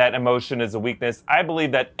that emotion is a weakness. I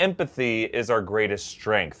believe that empathy is our greatest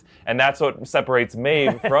strength. And that's what separates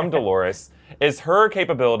Maeve from Dolores, is her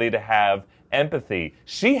capability to have empathy.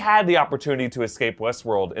 She had the opportunity to escape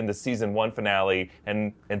Westworld in the season 1 finale,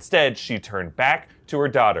 and instead she turned back to her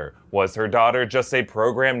daughter. Was her daughter just a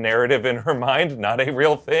programmed narrative in her mind, not a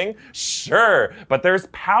real thing? Sure, but there's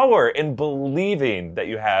power in believing that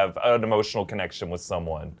you have an emotional connection with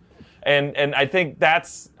someone. And I think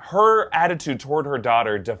that's her attitude toward her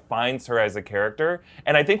daughter defines her as a character.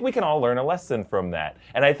 And I think we can all learn a lesson from that.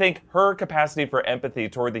 And I think her capacity for empathy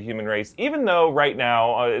toward the human race, even though right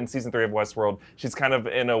now in season 3 of Westworld, she's kind of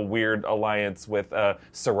in a weird alliance with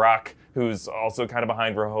Serac, who's also kind of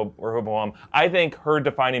behind Rehoboam. I think her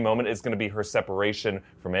defining moment is going to be her separation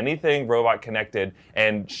from anything robot connected.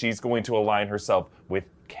 And she's going to align herself with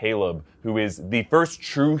Caleb, who is the first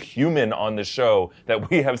true human on the show that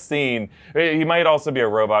we have seen. He might also be a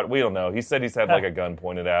robot. We don't know. He said he's had like a gun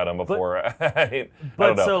pointed at him before. I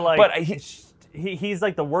don't know. So like, but he's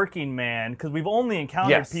like the working man, because we've only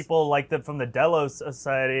encountered people like from the Delos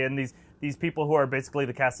Society and these people who are basically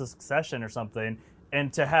the cast of Succession or something.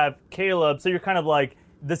 And to have Caleb, so you're kind of like,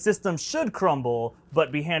 the system should crumble,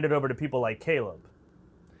 but be handed over to people like Caleb.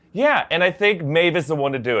 Yeah, and I think Maeve is the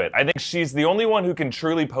one to do it. I think she's the only one who can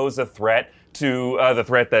truly pose a threat to the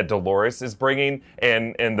threat that Dolores is bringing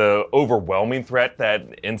and the overwhelming threat that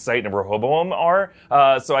Insight and Rehoboam are.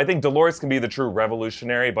 So I think Dolores can be the true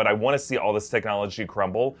revolutionary, but I want to see all this technology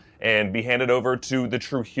crumble and be handed over to the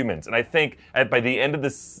true humans. And I think by the end of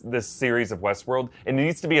this series of Westworld, it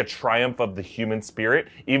needs to be a triumph of the human spirit,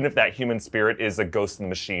 even if that human spirit is a ghost in the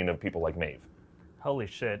machine of people like Maeve. Holy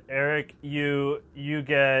shit. Eric, you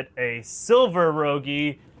get a silver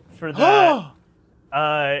Rogie for that.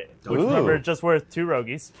 Which remember, just worth 2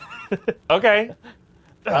 Rogies. Okay.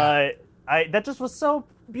 That just was so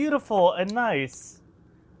beautiful and nice.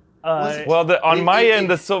 On my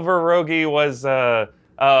end, the silver Rogie was a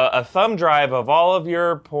thumb drive of all of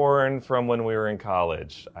your porn from when we were in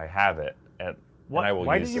college. I have it, and I will use it.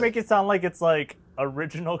 Why did you make it sound like it's like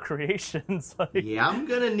original creations? Yeah, I'm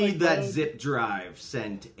gonna need that zip drive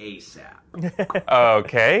sent ASAP.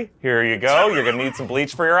 Okay, here you go. You're gonna need some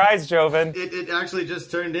bleach for your eyes, Joven. It actually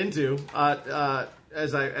just turned into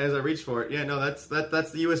as I reached for it. Yeah, no, that's the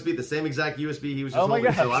USB, the same exact USB he was just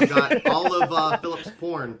holding. So I've got all of Philip's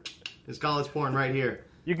porn, his college porn, right here.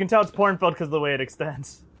 You can tell it's porn filled because of the way it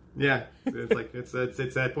extends. Yeah, it's like it's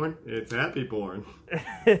sad porn. It's happy porn.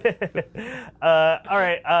 All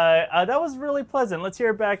right, that was really pleasant. Let's hear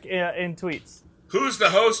it back in tweets. Who's the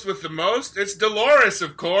host with the most? It's Dolores,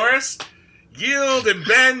 of course. Yield and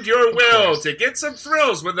bend your will to get some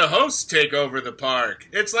thrills when the hosts take over the park.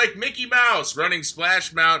 It's like Mickey Mouse running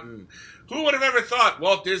Splash Mountain. Who would have ever thought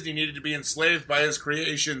Walt Disney needed to be enslaved by his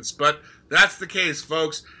creations? But that's the case,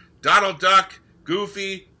 folks. Donald Duck,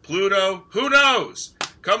 Goofy, Pluto, who knows?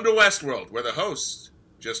 Come to Westworld, where the hosts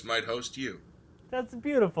just might host you. That's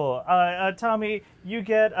beautiful. Tommy, you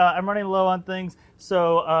get, I'm running low on things,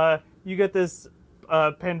 so you get this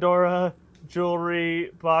Pandora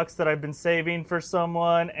jewelry box that I've been saving for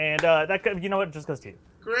someone, and you know what, it just goes to you.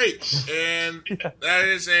 Great. And that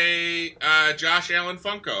is a Josh Allen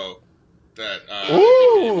Funko that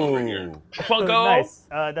came over here. Funko! Nice.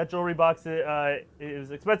 That jewelry box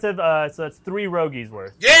is expensive, so that's 3 Rogies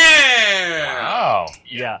worth. Yeah! Wow.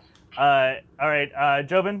 Yeah. All right,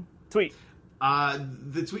 Joven, tweet.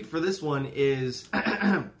 The tweet for this one is...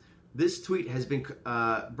 This tweet has been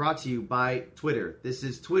brought to you by Twitter. This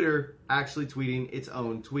is Twitter actually tweeting its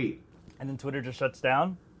own tweet. And then Twitter just shuts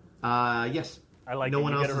down? Yes. I like no it.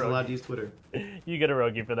 one else is allowed to use Twitter. You get a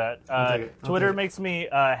Rogie for that. Twitter makes me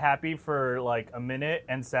happy for like a minute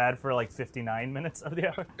and sad for like 59 minutes of the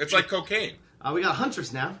hour. It's like cocaine. We got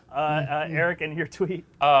Huntress now. Eric, and your tweet.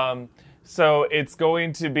 So it's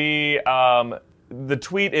going to be, the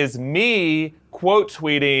tweet is me quote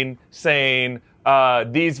tweeting saying,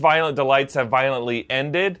 these violent delights have violently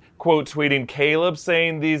ended. Quote tweeting Caleb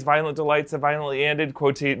saying these violent delights have violently ended.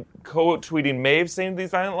 Quote tweeting Maeve saying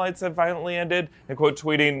these violent delights have violently ended. And quote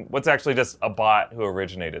tweeting what's actually just a bot who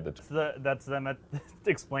originated the tweet. That's them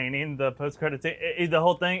explaining the post-credit thing. The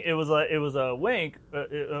whole thing, it was a wink.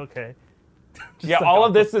 Okay. Yeah, all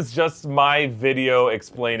of this is just my video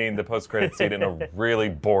explaining the post-credit scene in a really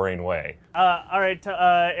boring way. All right,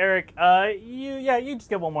 Eric, you just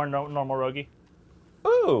get one more normal Rogie.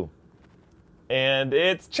 Ooh. And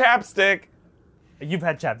it's Chapstick. You've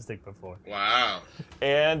had Chapstick before. Wow.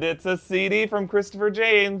 And it's a CD from Christopher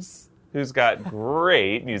James, who's got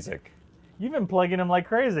great music. You've been plugging him like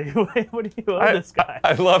crazy. What do you owe this guy?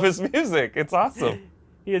 I love his music. It's awesome.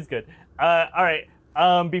 He is good. All right.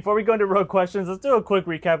 Before we go into road questions, let's do a quick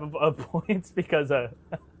recap of points because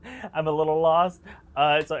I'm a little lost.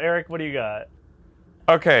 So, Eric, what do you got?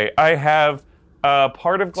 Okay, I have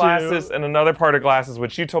part of glasses and another part of glasses,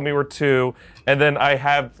 which you told me were 2. And then I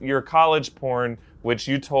have your college porn, which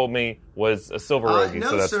you told me was a silver Rogie,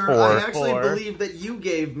 no, so that's sir, 4. I actually 4. believe that you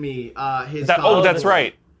gave me his Oh, that's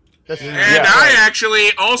right. And I actually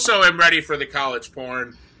also am ready for the college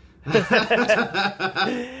porn.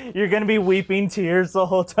 You're going to be weeping tears the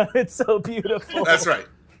whole time. It's so beautiful. That's right.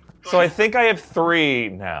 So I think I have 3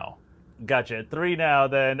 now. Gotcha. 3 now,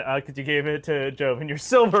 then, because you gave it to Joven, your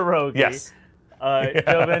silver Rogie. Yes.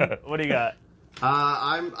 Joven, what do you got?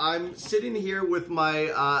 I'm sitting here with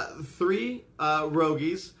my 3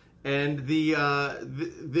 Rogies and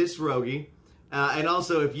this Rogie, and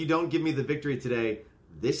also if you don't give me the victory today,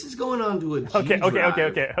 this is going on to a G drive.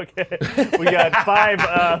 Okay. We got 5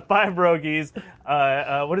 Rogies.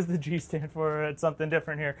 What does the G stand for? It's something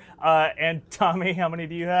different here. And Tommy, how many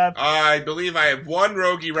do you have? I believe I have 1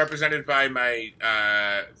 Rogie represented by my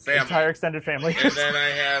family. Entire extended family. And then I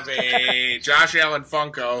have a Josh Allen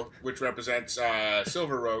Funko, which represents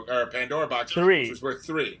Silver Rogue or Pandora box, 3. which is worth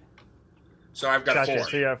 3. So I've got 4.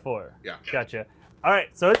 So you have 4. Yeah. Gotcha. All right,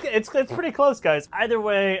 so it's pretty close, guys. Either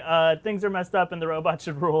way, things are messed up and the robot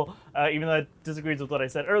should rule, even though it disagrees with what I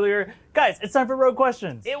said earlier. Guys, it's time for Road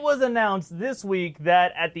Questions. It was announced this week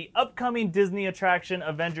that at the upcoming Disney attraction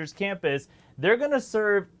Avengers Campus, they're going to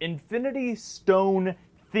serve Infinity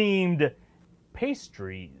Stone-themed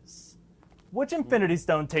pastries. Which Infinity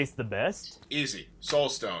Stone tastes the best? Easy. Soul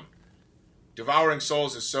Stone. Devouring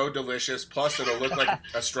Souls is so delicious, plus it'll look like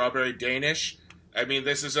a strawberry Danish. I mean,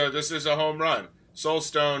 this is a home run. Soul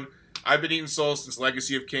Stone. I've been eating souls since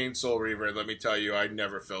Legacy of Kain Soul Reaver. Let me tell you, I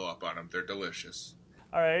never fill up on them. They're delicious.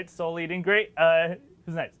 All right, soul eating, great.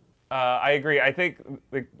 Who's next? I agree. I think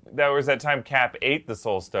that was that time Cap ate the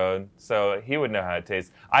Soul Stone, so he would know how it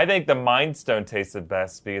tastes. I think the Mind Stone tastes the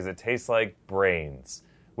best because it tastes like brains,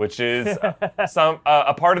 which is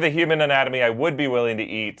a part of the human anatomy I would be willing to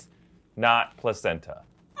eat, not placenta.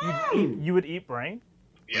 You would eat brain?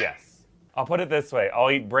 Yeah. Yes. I'll put it this way. I'll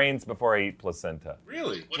eat brains before I eat placenta.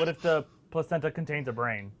 Really? What if the placenta contains a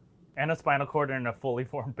brain and a spinal cord and a fully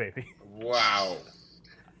formed baby? Wow.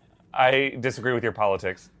 I disagree with your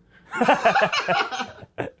politics.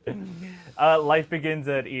 Life begins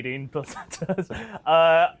at eating placentas.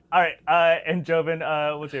 All right, and Joven,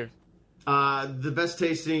 what's yours? The best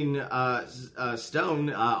tasting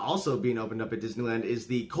stone also being opened up at Disneyland is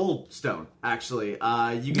the Cold Stone, actually.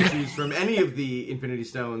 You can choose from any of the Infinity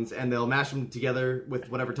Stones, and they'll mash them together with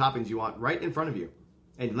whatever toppings you want right in front of you.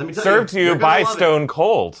 And let me tell Served to you by Stone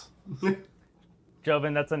Cold.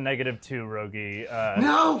 Joven, that's a -2 Rogie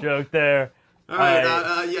No! joke there. All right,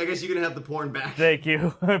 I guess you can have the porn back. Thank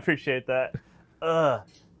you. I appreciate that.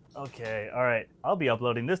 Okay, all right. I'll be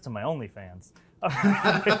uploading this to my OnlyFans.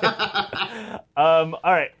 All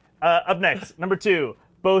right. Up next, number 2.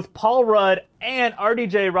 Both Paul Rudd and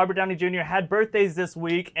RDJ, Robert Downey Jr., had birthdays this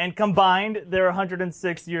week, and combined, they're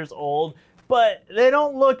 106 years old. But they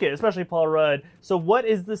don't look it, especially Paul Rudd. So what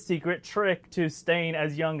is the secret trick to staying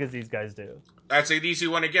as young as these guys do? That's an easy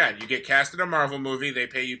one again. You get cast in a Marvel movie. They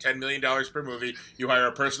pay you $10 million per movie. You hire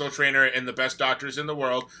a personal trainer and the best doctors in the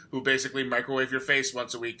world who basically microwave your face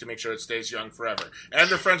once a week to make sure it stays young forever. And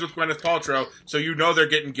they're friends with Gwyneth Paltrow, so you know they're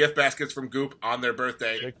getting gift baskets from Goop on their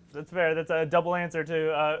birthday. That's fair. That's a double answer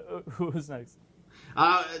to who's next.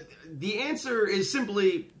 The answer is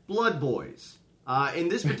simply Blood Boys. In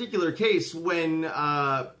this particular case, when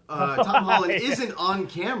Tom Holland isn't on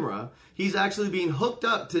camera, he's actually being hooked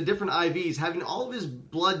up to different IVs, having all of his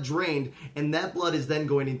blood drained, and that blood is then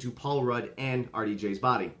going into Paul Rudd and RDJ's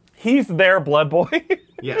body. He's their blood boy?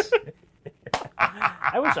 Yes.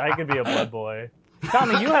 I wish I could be a blood boy.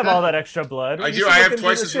 Tommy, you have all that extra blood. I do. I have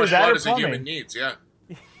twice as much blood as a human needs, yeah.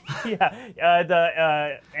 Yeah,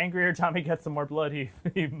 the angrier Tommy gets, the more blood he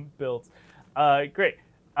builds. Great.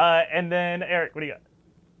 And then, Eric, what do you got?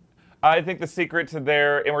 I think the secret to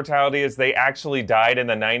their immortality is they actually died in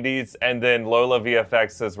the 90s, and then Lola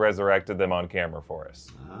VFX has resurrected them on camera for us.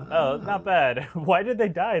 Oh, not bad. Why did they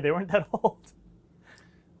die? They weren't that old.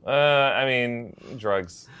 I mean,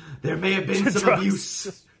 drugs. There may have been some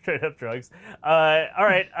abuse. Straight up drugs. All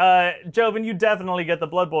right, Joven, you definitely get the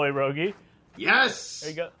Blood Boy Rogi. Yes! There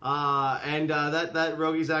you go. And that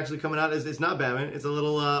Rogi's actually coming out. It's not Batman. It's a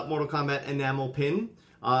little Mortal Kombat enamel pin.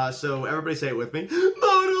 So everybody say it with me.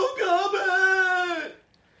 Mortal Kombat!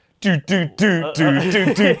 Eric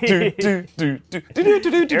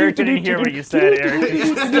didn't hear what you said, Eric.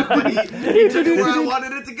 He took it where I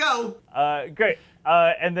wanted it to go. Great.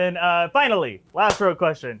 And then finally, last row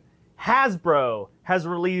question. Hasbro has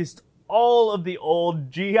released all of the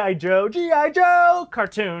old G.I. Joe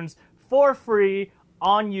cartoons for free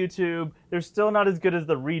on YouTube. They're still not as good as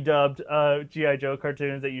the redubbed G.I. Joe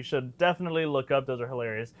cartoons that you should definitely look up. Those are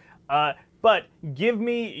hilarious. But give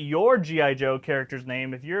me your G.I. Joe character's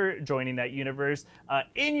name if you're joining that universe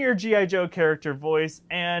in your G.I. Joe character voice.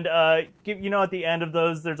 And, at the end of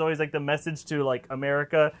those, there's always, like, the message to, like,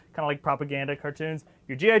 America, kind of like propaganda cartoons.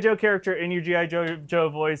 Your G.I. Joe character in your G.I. Joe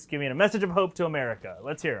voice, give me a message of hope to America.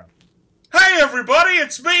 Let's hear him. Hey, everybody,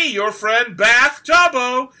 it's me, your friend Bath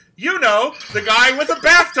Tubbo. You know, the guy with a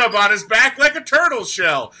bathtub on his back like a turtle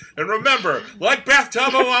shell. And remember, like Bath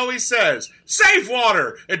Tubbo always says, save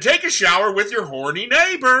water and take a shower with your horny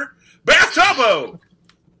neighbor. Bath Tubbo!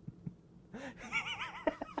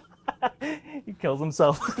 He kills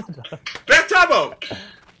himself. Bath Tubbo!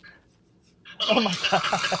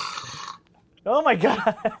 Oh my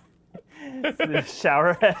god. The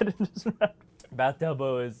shower head. Bath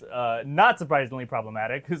Tubbo is not surprisingly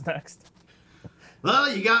problematic. Who's next?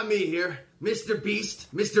 Well, you got me here, Mr.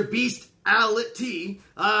 Beast Owlet T,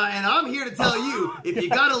 and I'm here to tell you, if you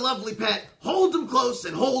got a lovely pet, hold them close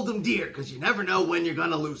and hold them dear, because you never know when you're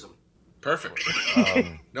gonna lose them. Perfect.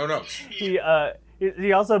 No notes. Is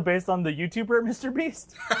he also based on the YouTuber Mr.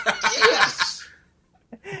 Beast? Yes!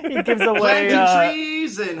 He gives away planting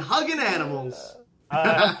trees and hugging animals.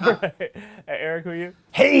 Eric, who are you?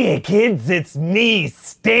 Hey kids, it's me,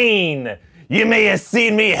 Stain. You may have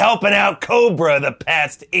seen me helping out Cobra the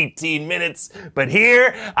past 18 minutes, but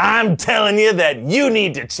here I'm telling you that you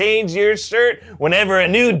need to change your shirt whenever a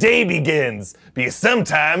new day begins, because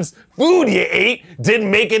sometimes food you ate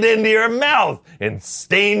didn't make it into your mouth and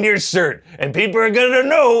stained your shirt, and people are gonna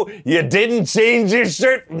know you didn't change your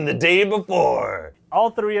shirt from the day before. All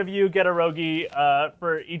three of you get a Rogi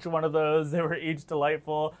for each one of those. They were each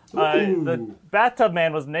delightful. The Bathtub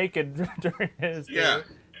Man was naked during his day. Yeah.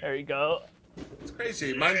 There you go. It's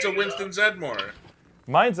crazy. Mine's a Winston Zedmore.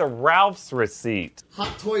 Mine's a Ralph's receipt.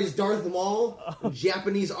 Hot Toys Darth Maul,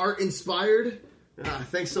 Japanese art inspired.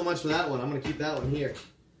 Thanks so much for that one. I'm going to keep that one here.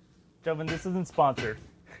 Joven, this isn't sponsored.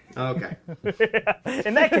 Okay.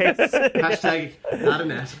 In that case. Hashtag not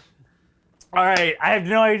an ad. All right. I have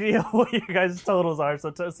no idea what your guys' totals are,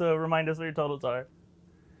 so remind us what your totals are.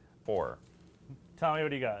 4. Tommy, what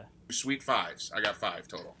do you got? Sweet fives. I got 5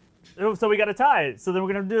 total. So we got a tie. So then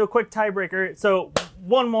we're going to do a quick tiebreaker. So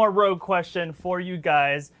one more rogue question for you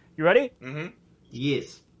guys. You ready? Mm-hmm.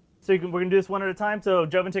 Yes. So we're going to do this one at a time. So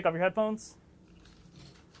Joven, take off your headphones.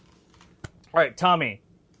 All right, Tommy.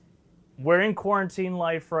 We're in quarantine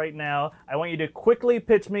life right now. I want you to quickly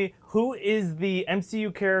pitch me who is the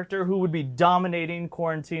MCU character who would be dominating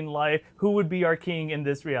quarantine life? Who would be our king in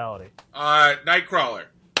this reality? Nightcrawler.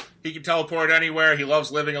 He can teleport anywhere. He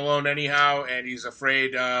loves living alone anyhow, and he's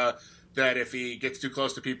afraid that if he gets too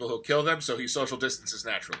close to people, he'll kill them, so he social distances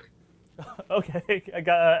naturally. Okay, I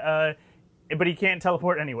got. But he can't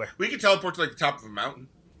teleport anywhere. We can teleport to, like, the top of a mountain.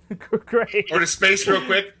 Great. Or to space real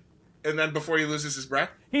quick, and then before he loses his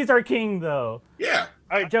breath. He's our king, though. Yeah.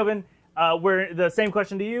 All right, Joven, we're the same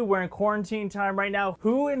question to you. We're in quarantine time right now.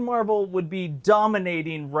 Who in Marvel would be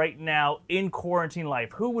dominating right now in quarantine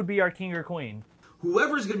life? Who would be our king or queen?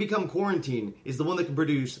 Whoever's going to become quarantine is the one that can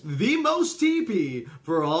produce the most TP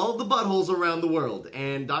for all the buttholes around the world.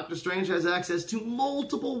 And Doctor Strange has access to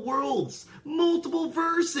multiple worlds, multiple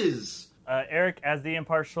verses. Eric, as the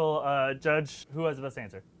impartial judge, who has the best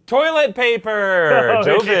answer? Toilet paper! Oh,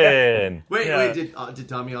 Joven! Wait, did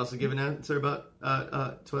Tommy also give an answer about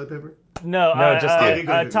toilet paper? No, just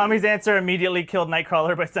good. Tommy's answer immediately killed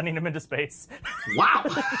Nightcrawler by sending him into space. Wow!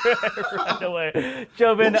 Right away.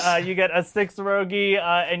 Joven, you get a 6th Rogi,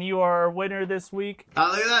 and you are our winner this week.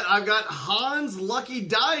 Look at that. I've got Hans Lucky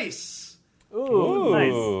Dice.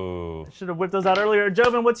 Ooh. Nice. Should have whipped those out earlier.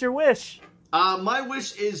 Joven, what's your wish? My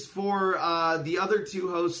wish is for the other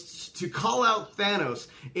two hosts to call out Thanos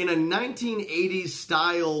in a 1980s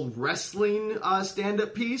style wrestling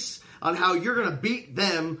stand-up piece on how you're gonna beat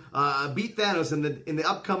Thanos in the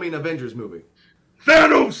upcoming Avengers movie.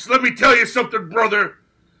 Thanos, let me tell you something, brother.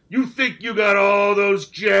 You think you got all those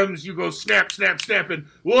gems, you go snap, snap, snapping.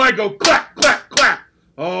 Well, I go clap, clap, clap.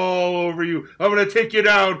 all over you. I'm going to take you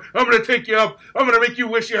down. I'm going to take you up. I'm going to make you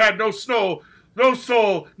wish you had no soul. No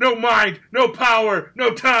soul, no mind, no power,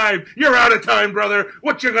 no time. You're out of time, brother.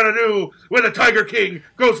 What you gonna do when the Tiger King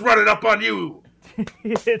goes running up on you?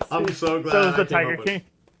 I'm so glad. So is the Tiger King.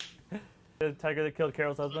 The tiger that killed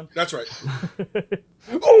Carol's husband? That's right.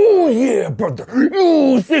 Oh, yeah, brother.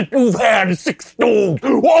 You think you've had 6 stones.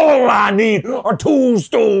 All I need are 2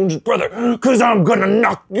 stones, brother. Because I'm going to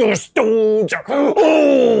knock your stones out.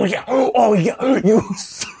 Oh, yeah. Oh, yeah. You...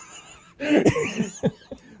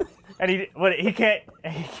 And he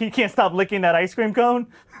can't stop licking that ice cream cone?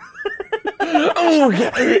 Oh,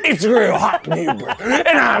 yeah. It's real hot in here, brother.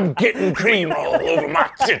 And I'm getting cream all over my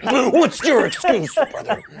shit. What's your excuse,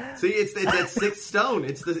 brother? See, it's that 6th stone.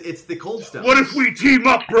 It's the cold stone. What if we team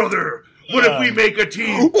up, brother? What if we make a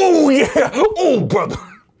team? Oh, yeah. Oh, brother.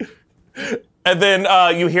 And then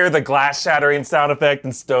you hear the glass shattering sound effect,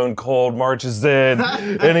 and Stone Cold marches in,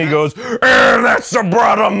 and he goes, that's the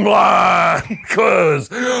bottom line, because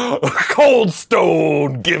Cold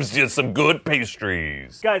Stone gives you some good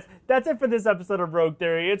pastries. Guys, that's it for this episode of Rogue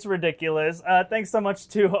Theory. It's ridiculous. Thanks so much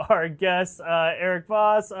to our guests, Eric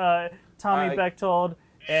Voss, Tommy Bechtold,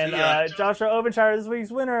 and Joshua Obenshire, this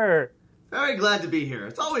week's winner. Very glad to be here.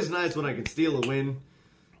 It's always nice when I can steal a win.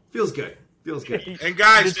 Feels good. And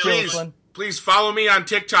guys, please follow me on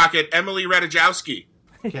TikTok at Emily Radajowski.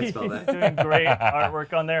 Can't spell that. Doing great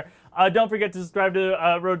artwork on there. Don't forget to subscribe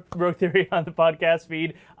to Rogue Theory on the podcast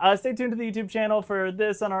feed. Stay tuned to the YouTube channel for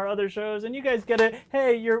this and our other shows. And you guys get it.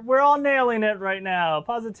 Hey, we're all nailing it right now.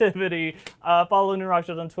 Positivity. Follow New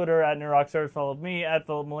Rockstars on Twitter at New Rockstars. Follow me at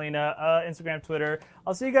Philip Molina. Instagram, Twitter.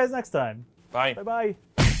 I'll see you guys next time. Bye.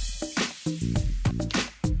 Bye-bye.